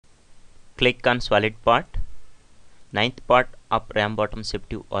Click on solid part. Ninth part of Rambottom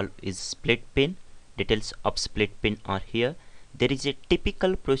safety valve is split pin. Details of split pin are here. There is a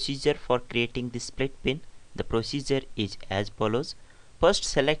typical procedure for creating the split pin. The procedure is as follows. First,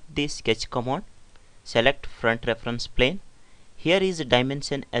 select the sketch command. Select front reference plane. Here is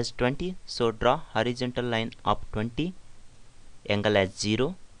dimension as 20, so draw horizontal line of 20, angle as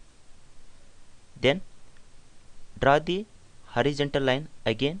 0. Then draw the horizontal line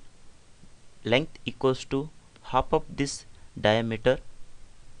again. Length equals to half of this diameter,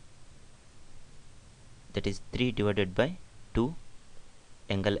 that is 3 divided by 2,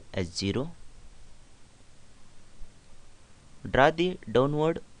 angle as 0. Draw the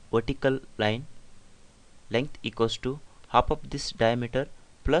downward vertical line. Length equals to half of this diameter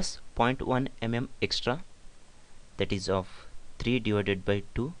plus 0.1 mm extra, that is of 3 divided by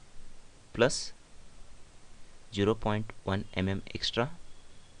 2 plus 0.1 mm extra,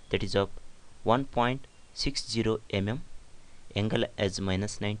 that is of 1.60 mm, angle as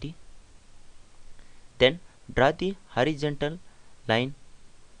minus 90. Then draw the horizontal line,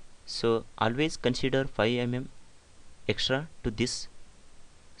 so always consider 5 mm extra to this.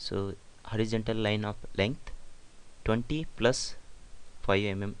 So horizontal line of length 20 plus 5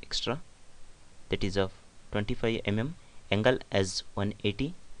 mm extra, that is of 25 mm, angle as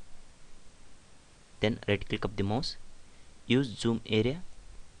 180. Then right click of the mouse, use zoom area,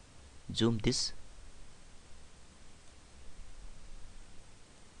 zoom this.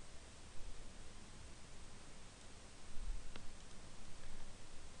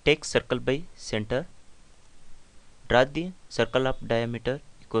 Take circle by center. Draw the circle of diameter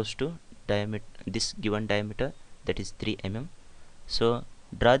equals to diameter, this given diameter, that is 3 mm. So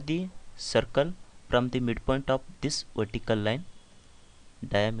draw the circle from the midpoint of this vertical line.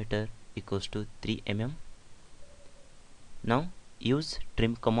 Diameter equals to 3 mm. Now use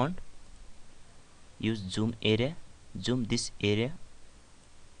trim command. Use zoom area, zoom this area.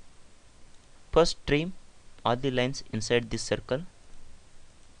 First trim all the lines inside this circle.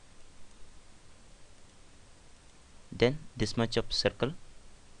 Then this much of circle.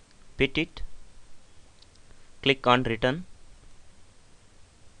 Fit it. Click on return.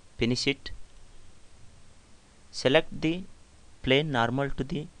 Finish it. Select the plane normal to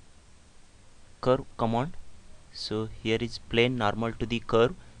the curve command. So here is plane normal to the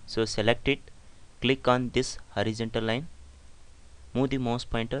curve. So select it. Click on this horizontal line. Move the mouse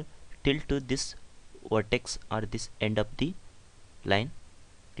pointer till to this vertex or this end of the line.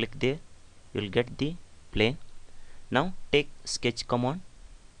 Click there. You will get the plane. Now take sketch command.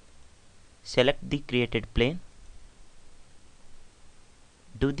 Select the created plane.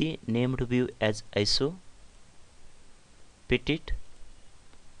 Do the named view as ISO. Fit it.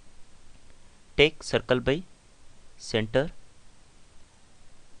 Take circle by center.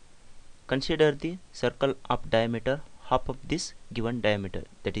 Consider the circle of diameter half of this given diameter,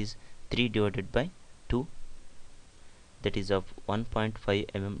 that is 3 divided by 2, that is of 1.5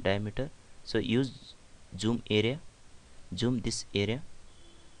 mm diameter. So use zoom area, zoom this area,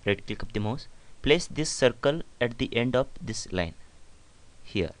 right click of the mouse, place this circle at the end of this line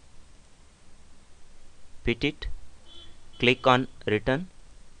here. Fit it. Click on return.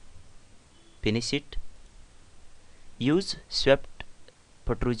 Finish it. Use swept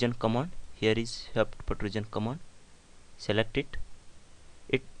protrusion command. Here is swept protrusion command. Select it.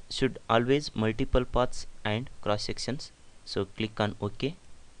 It should always multiple paths and cross sections. So click on OK.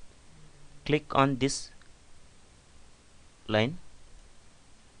 Click on this line.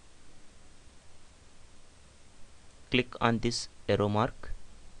 Click on this arrow mark.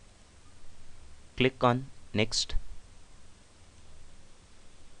 Click on next.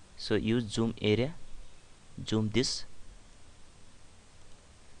 So use zoom area, zoom this.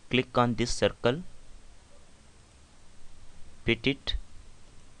 Click on this circle. Fit it.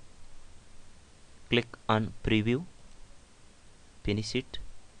 Click on preview. Finish it.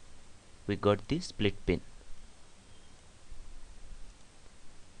 We got the split pin.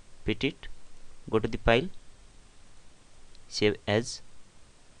 Fit it. Go to the file. Save as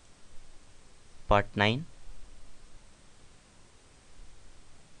part 9.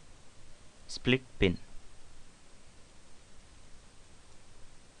 Split pin.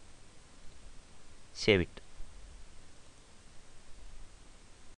 Save it.